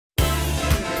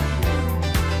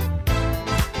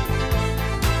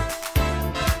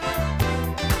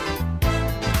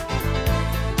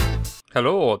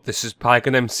Hello, this is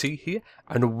Pagan MC here,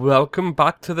 and welcome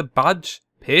back to the Badge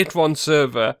Patron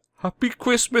server. Happy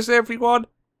Christmas, everyone!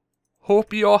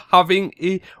 Hope you're having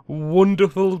a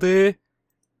wonderful day.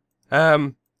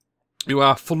 You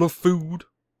are full of food.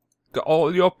 Got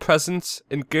all your presents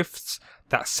and gifts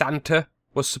that Santa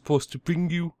was supposed to bring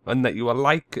you, and that you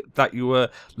were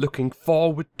looking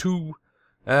forward to.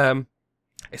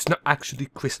 It's not actually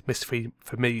Christmas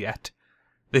for me yet.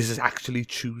 This is actually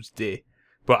Tuesday.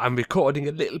 But I'm recording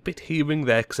a little bit here and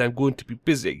there because I'm going to be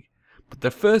busy. But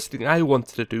the first thing I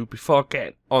wanted to do before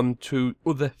getting on to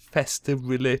other festive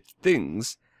related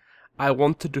things, I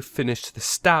wanted to finish the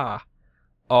star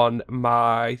on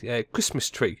my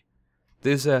Christmas tree.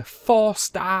 There's 4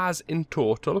 stars in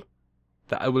total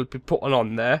that I will be putting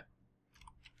on there.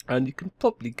 And you can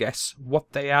probably guess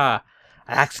what they are.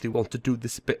 I actually want to do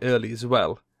this a bit early as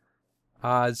well,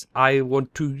 as I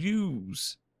want to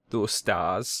use those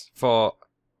stars for...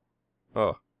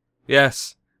 Oh,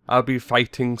 yes, I'll be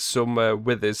fighting some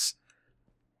withers.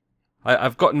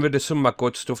 I've gotten rid of some of my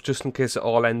good stuff just in case it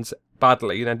all ends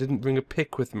badly, and I didn't bring a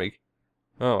pick with me.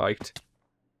 Alright.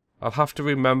 I'll have to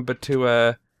remember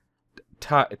to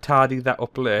tidy that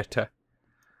up later.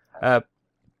 I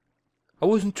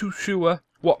wasn't too sure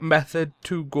what method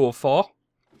to go for.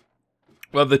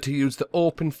 Whether to use the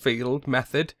open field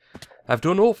method. I've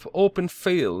done open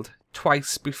field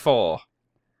twice before.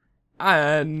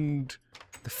 And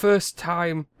the first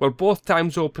time, well, both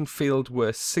times open field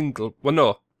were single, well,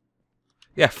 no.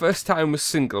 Yeah, first time was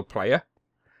single player.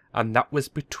 And that was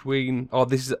between,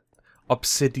 this is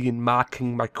Obsidian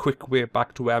marking my quick way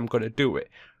back to where I'm going to do it.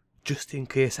 Just in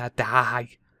case I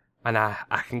die and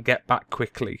I can get back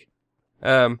quickly.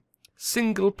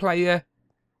 Single player,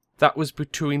 that was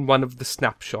between one of the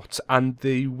snapshots, and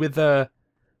the wither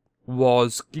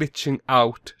was glitching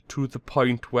out to the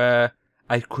point where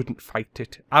I couldn't fight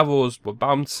it. Arrows were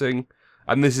bouncing,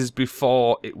 and this is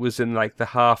before it was in like the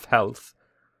half health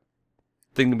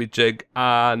thingamajig,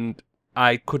 and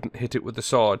I couldn't hit it with a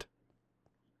sword.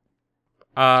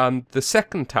 And the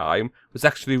second time was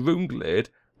actually Runeglade,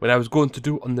 when I was going to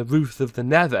do it on the roof of the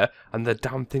Nether, and the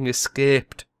damn thing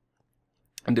escaped.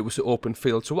 And it was an open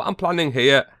field. So what I'm planning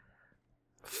here,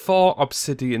 4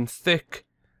 obsidian thick.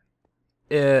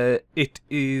 It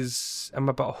is, I'm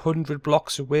about 100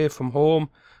 blocks away from home,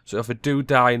 so if I do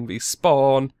die and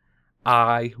respawn,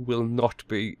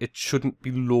 it shouldn't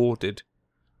be loaded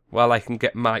while I can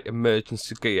get my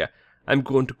emergency gear. I'm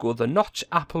going to go the notch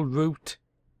apple route,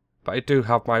 but I do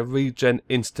have my regen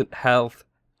instant health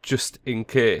just in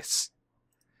case.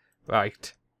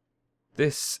 Right,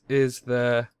 this is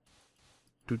the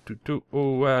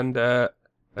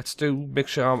let's make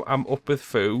sure I'm up with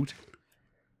food.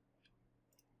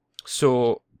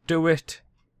 So, do it,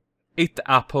 eat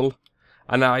the apple,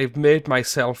 and I've made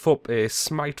myself up a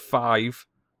Smite 5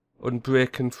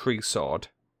 Unbreaking Free Sword.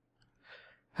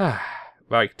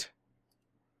 Right.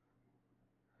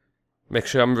 Make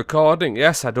sure I'm recording.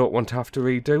 Yes, I don't want to have to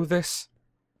redo this.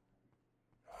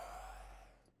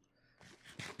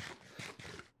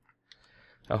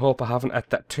 I hope I haven't had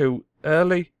that too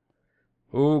early.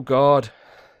 Oh, God.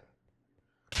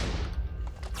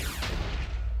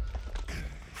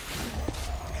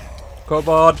 Come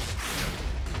on.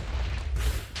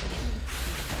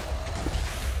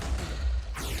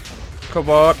 Come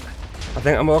on. I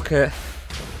think I'm okay.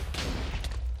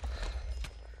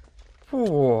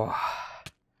 Oh.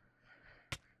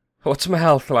 What's my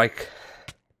health like?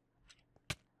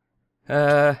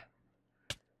 You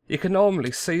can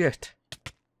normally see it.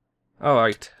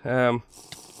 Alright, I'm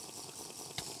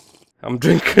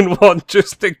drinking one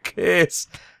just in case.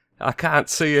 I can't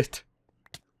see it.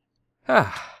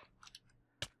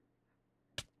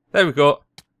 There we go.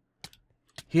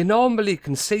 You normally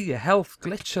can see your health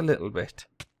glitch a little bit.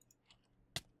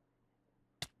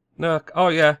 No, oh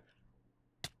yeah.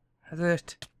 That's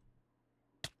it.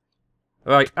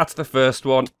 Right, that's the first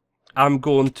one. I'm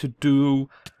going to do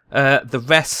the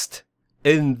rest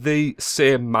in the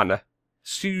same manner.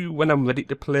 See you when I'm ready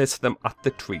to place them at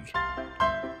the tree.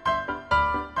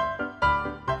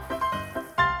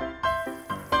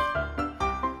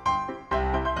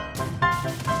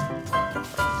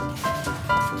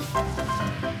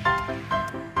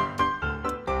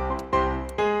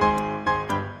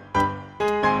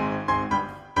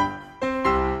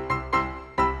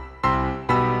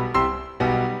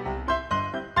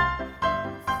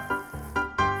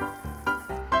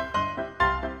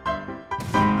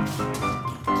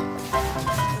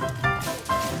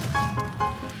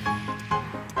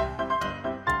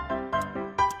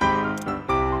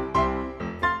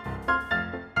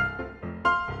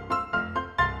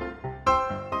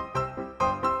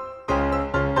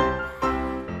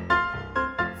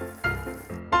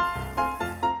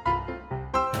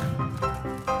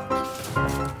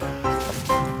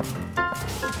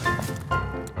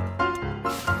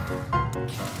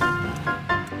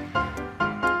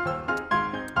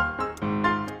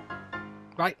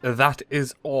 Right, that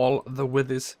is all the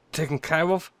withers taken care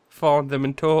of for them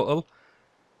in total.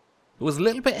 It was a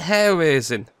little bit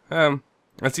hair-raising.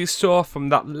 As you saw from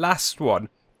that last one,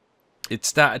 it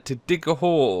started to dig a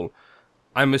hole,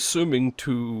 I'm assuming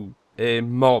to a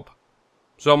mob.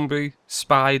 Zombie,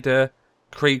 spider,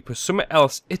 creeper, something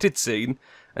else it had seen,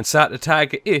 and started to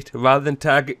target it rather than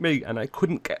target me, and I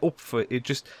couldn't get up for it. It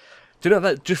just, do you know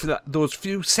that, just for that, those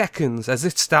few seconds as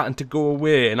it's starting to go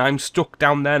away, and I'm stuck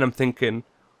down there and I'm thinking,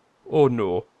 oh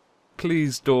no,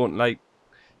 please don't, like,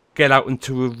 get out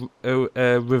into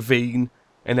a ravine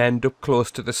and end up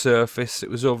close to the surface. It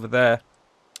was over there.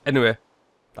 Anyway,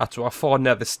 that's what I found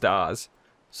nether stars.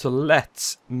 So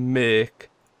let's make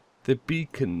the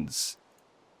beacons.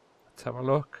 Let's have a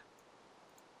look.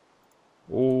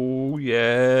 Oh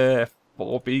yeah,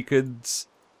 4 beacons.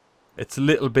 It's a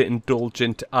little bit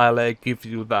indulgent, I'll give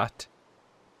you that.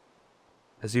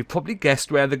 As you probably guessed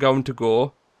where they're going to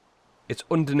go. It's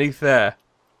underneath there.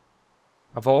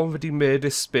 I've already made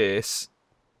a space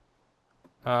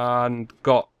and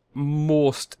got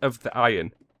most of the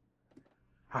iron.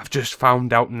 I've just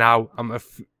found out now I'm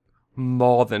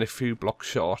more than a few blocks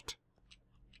short.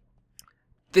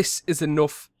 This is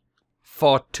enough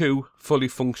for 2 fully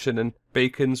functioning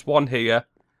beacons. 1 here,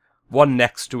 1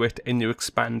 next to it, and you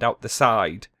expand out the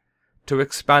side. To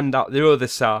expand out the other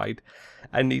side,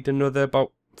 I need another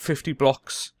about 50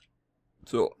 blocks.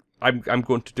 So I'm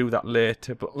going to do that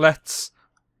later, but let's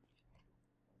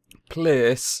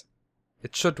place.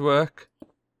 It should work.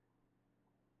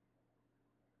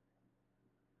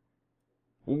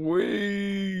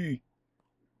 Whee!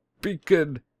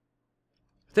 Beacon.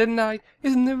 Didn't I?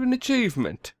 Isn't there an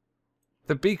achievement?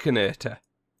 The Beaconator.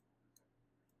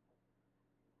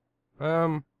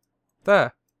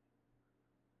 There.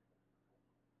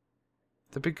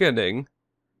 The beginning.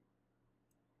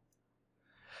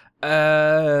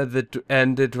 The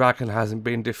Ender Dragon hasn't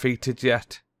been defeated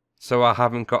yet, so I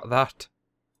haven't got that.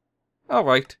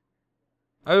 Alright.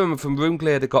 I remember from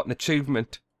Runeglade I got an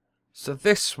achievement. So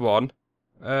this one,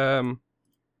 oh,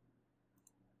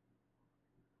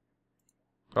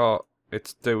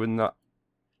 it's doing that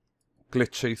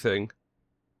glitchy thing.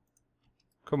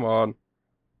 Come on.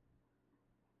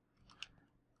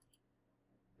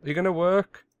 Are you gonna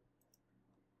work?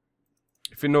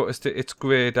 If you noticed it, it's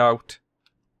greyed out.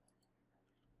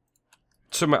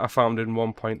 Something I found in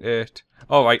 1.8.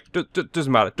 Alright,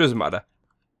 doesn't matter, doesn't matter.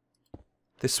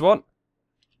 This one.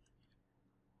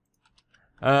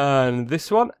 And this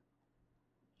one.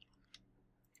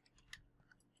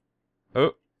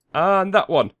 Oh, and that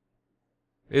one.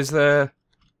 Is there...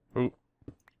 Oh.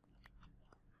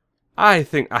 I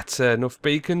think that's enough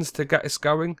beacons to get us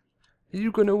going. Are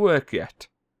you going to work yet?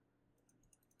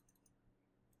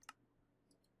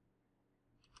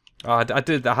 Oh,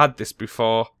 I had this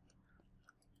before.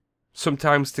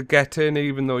 Sometimes to get in,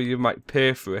 even though you might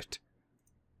pay for it,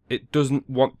 it doesn't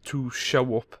want to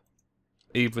show up.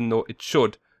 Even though it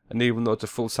should, and even though it's a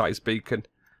full-size beacon.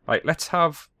 Right, let's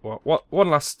have one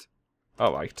last...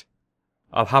 Alright.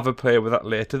 I'll have a play with that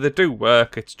later. They do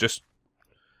work, it's just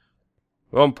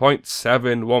 1.7,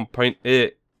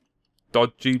 1.8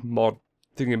 dodgy mod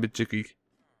thingamajiggy.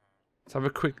 Let's have a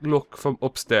quick look from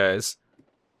upstairs.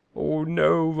 Oh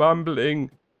no,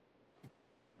 rambling.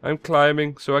 I'm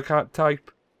climbing, so I can't type.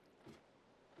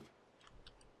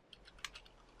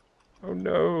 Oh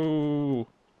no.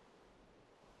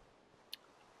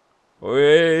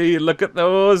 Hey, look at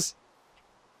those.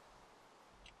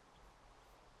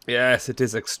 Yes, it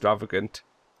is extravagant.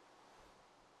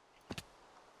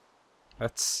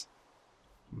 That's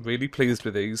really pleased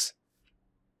with these.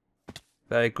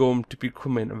 They're going to be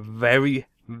coming very,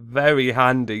 very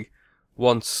handy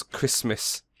once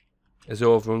Christmas is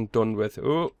over and done with.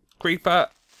 Oh, creeper.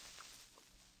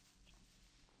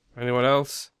 Anyone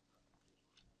else?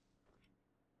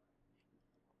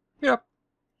 Yep.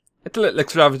 It's a little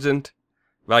extravagant.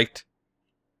 Right.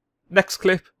 Next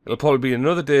clip, it'll probably be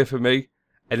another day for me,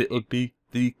 and it'll be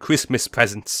the Christmas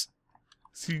presents.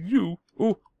 So you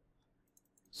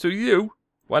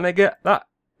want to get that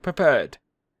prepared.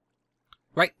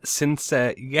 Right, since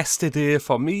yesterday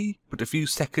for me, but a few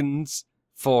seconds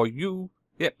for you.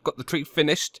 Yep, got the tree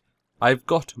finished. I've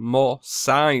got more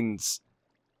signs.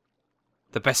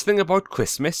 The best thing about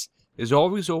Christmas is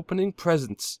always opening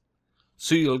presents.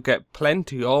 So you'll get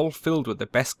plenty all filled with the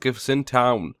best gifts in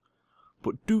town.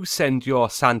 But do send your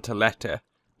Santa letter.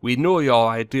 We know your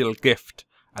ideal gift,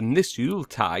 and this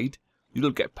Yuletide,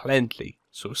 you'll get plenty.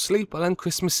 So sleep well on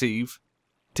Christmas Eve.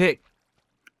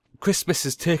 Christmas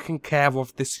is taken care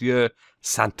of this year,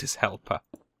 Santa's helper.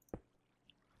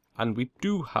 And we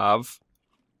do have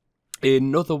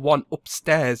another one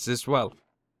upstairs as well.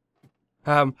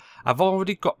 I've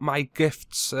already got my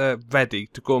gifts ready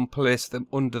to go and place them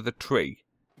under the tree.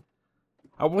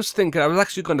 I was thinking I was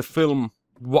actually going to film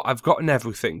what I've got and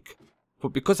everything, but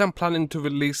because I'm planning to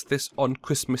release this on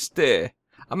Christmas Day,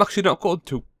 I'm actually not going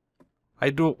to. I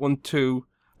don't want to.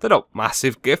 They're not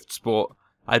massive gifts, but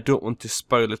I don't want to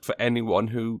spoil it for anyone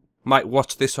who might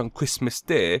watch this on Christmas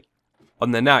Day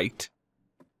on the night.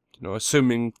 You know,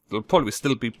 assuming they'll probably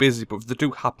still be busy, but if they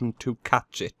do happen to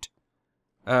catch it,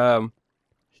 you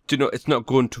know, it's not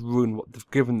going to ruin what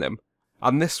they've given them.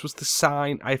 And this was the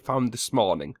sign I found this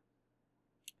morning.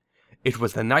 It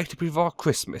was the night before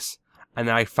Christmas, and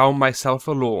I found myself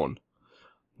alone.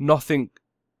 Nothing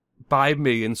by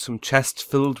me in some chest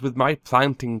filled with my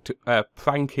pranking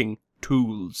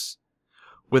tools.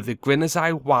 With a grin as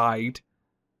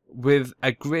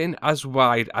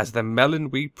wide as the melon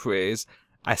we praise,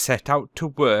 I set out to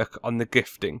work on the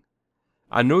gifting.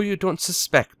 I know you don't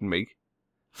suspect me,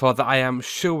 for that I am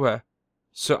sure,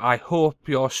 so I hope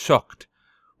you're shocked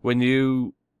when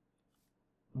you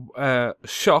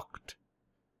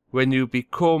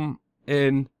become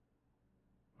in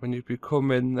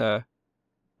the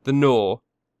know.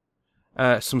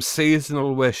 Some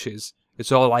seasonal wishes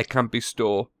is all I can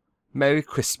bestow. Merry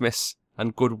Christmas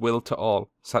and goodwill to all,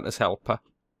 Santa's helper.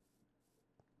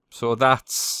 So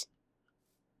that's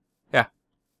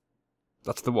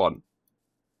the one.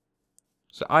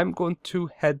 So I'm going to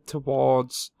head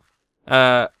towards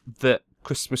the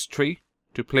Christmas tree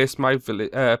to place my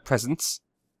presents.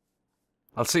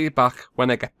 I'll see you back when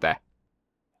I get there.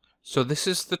 So this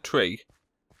is the tree,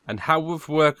 and how we've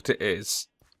worked it is,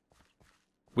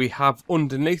 we have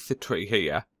underneath the tree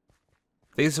here,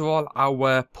 these are all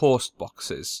our post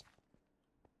boxes.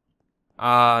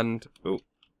 And, oh,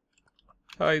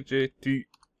 hi JT.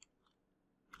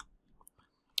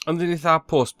 Underneath our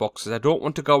post boxes, I don't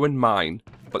want to go in mine,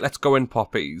 but let's go in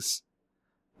Poppy's.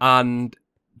 And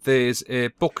there's a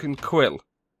book and quill.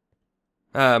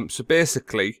 So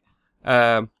basically,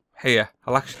 here,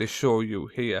 I'll actually show you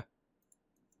here.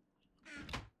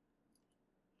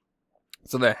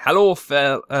 So there, hello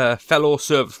fellow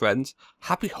service friends,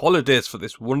 happy holidays for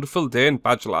this wonderful day in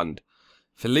Badgerland.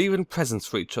 For leaving presents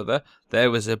for each other,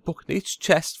 there is a book in each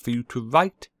chest for you to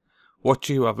write what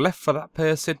you have left for that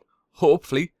person.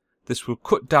 Hopefully, this will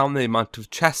cut down the amount of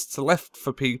chests left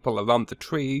for people around the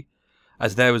tree,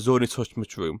 as there is only so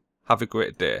much room. Have a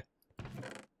great day.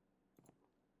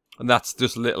 And that's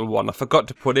just a little one. I forgot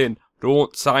to put in,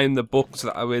 don't sign the books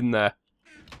that are in there.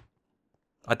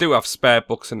 I do have spare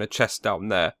books in a chest down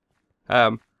there.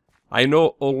 I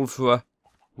know Aurea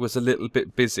was a little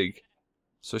bit busy,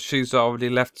 so she's already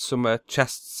left some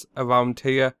chests around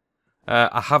here.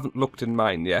 I haven't looked in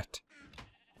mine yet,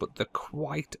 but they're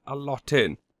quite a lot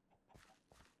in.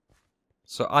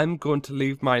 So I'm going to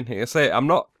leave mine here. I'm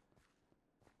not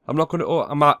going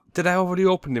to. Did I already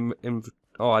open him?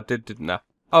 Oh, I did, didn't I?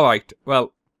 All right.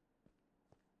 Well,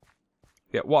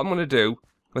 yeah. What I'm going to do,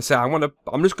 I'm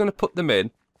just going to put them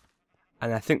in,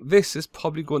 and I think this is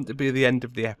probably going to be the end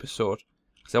of the episode,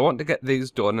 because I want to get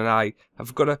these done, and I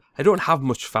don't have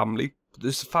much family, but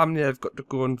there's a family I've got to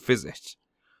go and visit.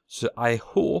 So I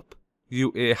hope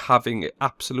you are having an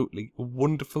absolutely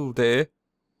wonderful day,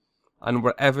 and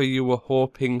whatever you were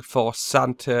hoping for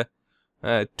Santa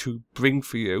to bring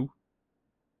for you.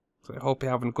 So I hope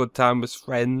you're having a good time with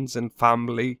friends and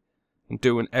family, and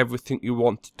doing everything you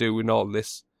want to do in all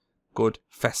this good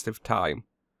festive time.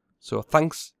 So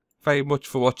thanks very much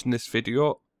for watching this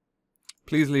video.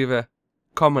 Please leave a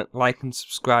comment, like and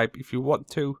subscribe if you want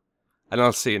to, and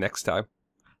I'll see you next time.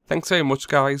 Thanks very much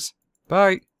guys.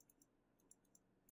 Bye.